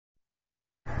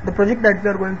The project that we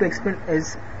are going to explain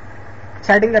is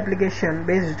chatting application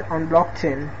based on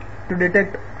blockchain to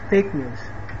detect fake news.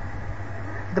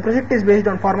 The project is based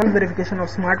on formal verification of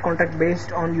smart contract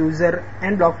based on user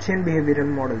and blockchain behavioral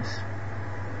models.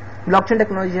 Blockchain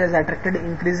technology has attracted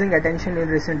increasing attention in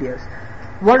recent years.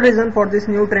 One reason for this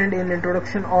new trend in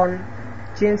introduction on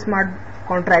chain smart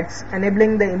contracts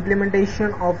enabling the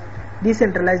implementation of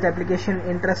decentralized application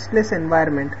in trustless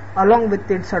environment. Along with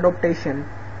its adoption,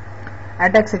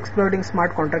 attacks exploiting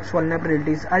smart contracts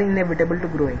vulnerabilities are inevitable to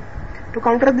growing. To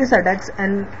counter these attacks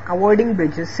and avoiding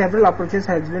breaches, several approaches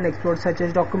have been explored, such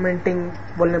as documenting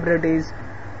vulnerabilities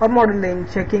or modeling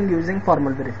checking using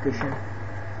formal verification.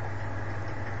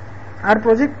 Our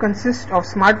project consists of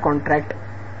smart contract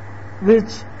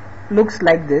which looks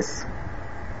like this.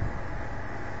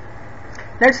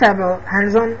 Let's have a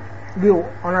hands-on view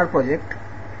on our project.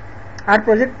 Our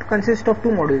project consists of two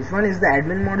modules. One is the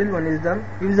admin module, one is the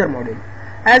user module.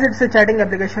 As it's a chatting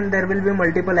application, there will be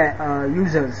multiple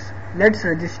users. Let's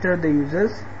register the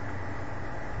users.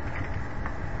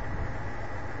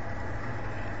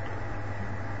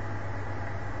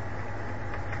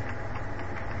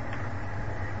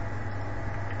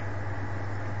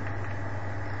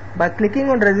 By clicking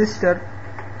on register,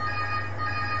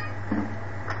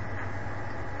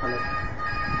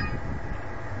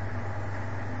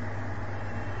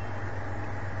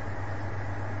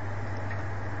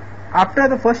 after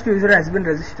the first user has been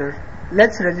registered,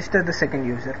 let's register the second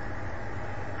user,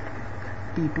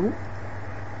 T2.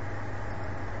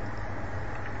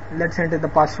 Let's enter the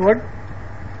password.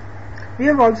 We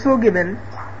have also given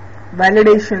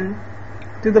validation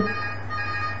to the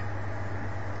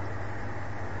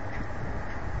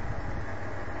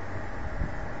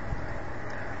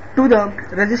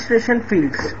registration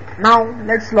fields. Now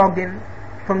let's log in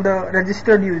from the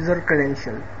registered user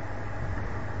credential.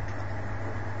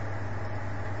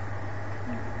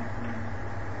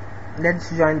 Let's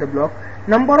join the block.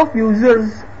 Number of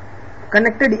users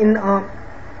connected in a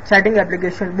chatting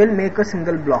application will make a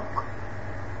single block.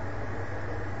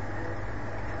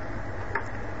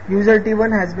 User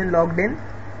T1 has been logged in.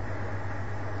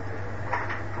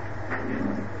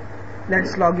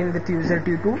 Let's log in with user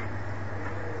T2.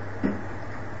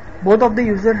 Both of the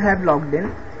users have logged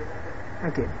in.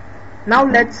 Okay. Now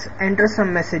let's enter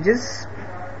some messages.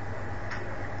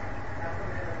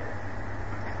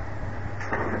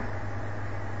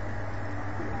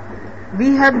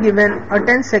 We have given a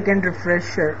 10-second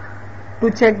refresher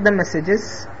to check the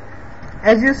messages.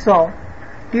 As you saw,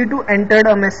 T2 entered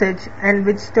a message and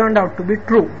which turned out to be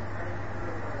true.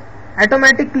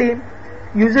 Automatically,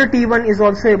 user T1 is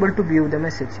also able to view the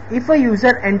message. If a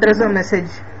user enters a message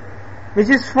which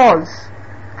is false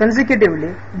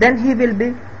consecutively, then he will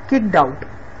be kicked out.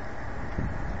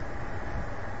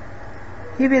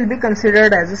 He will be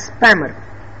considered as a spammer.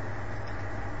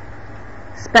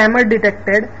 Spammer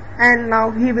detected, and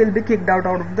now he will be kicked out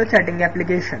of the chatting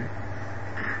application.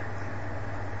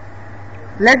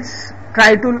 Let's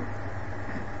try to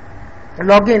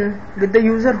log in with the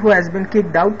user who has been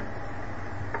kicked out,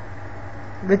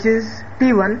 which is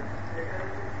T1.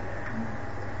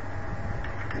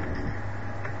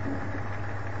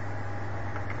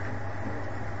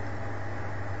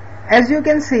 As you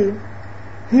can see,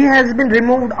 he has been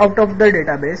removed out of the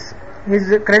database. His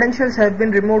credentials have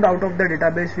been removed out of the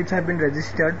database which have been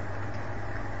registered.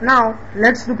 Now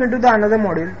let's look into the another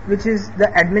module, which is the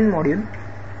admin module.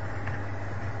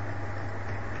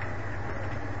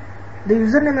 The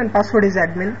username and password is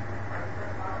admin.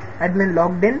 Admin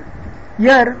logged in.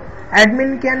 Here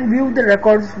admin can view the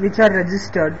records which are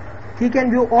registered. He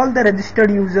can view all the registered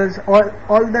users,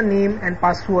 all the name and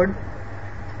password,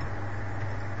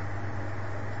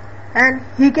 and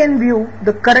he can view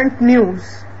the current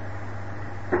news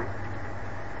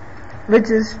which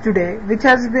is today, which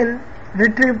has been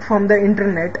retrieved from the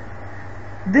internet.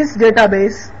 This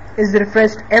database is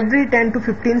refreshed every 10 to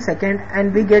 15 seconds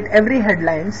and we get every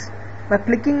headlines. By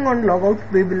clicking on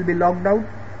logout, we will be logged out.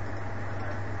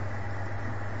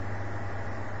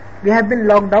 We have been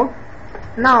logged out.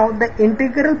 Now the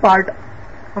integral part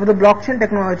of the blockchain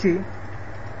technology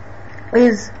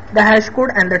is the hash code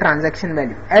and the transaction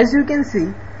value. As you can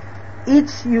see,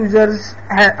 each user's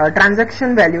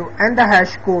transaction value and the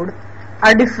hash code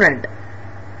are different.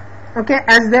 Okay,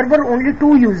 as there were only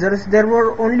two users, there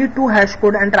were only two hash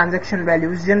code and transaction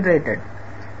values generated.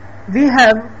 We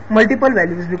have multiple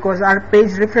values because our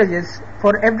page refreshes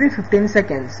for every 15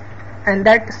 seconds, and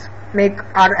that's make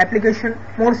our application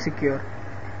more secure.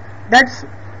 That's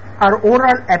our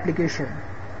overall application.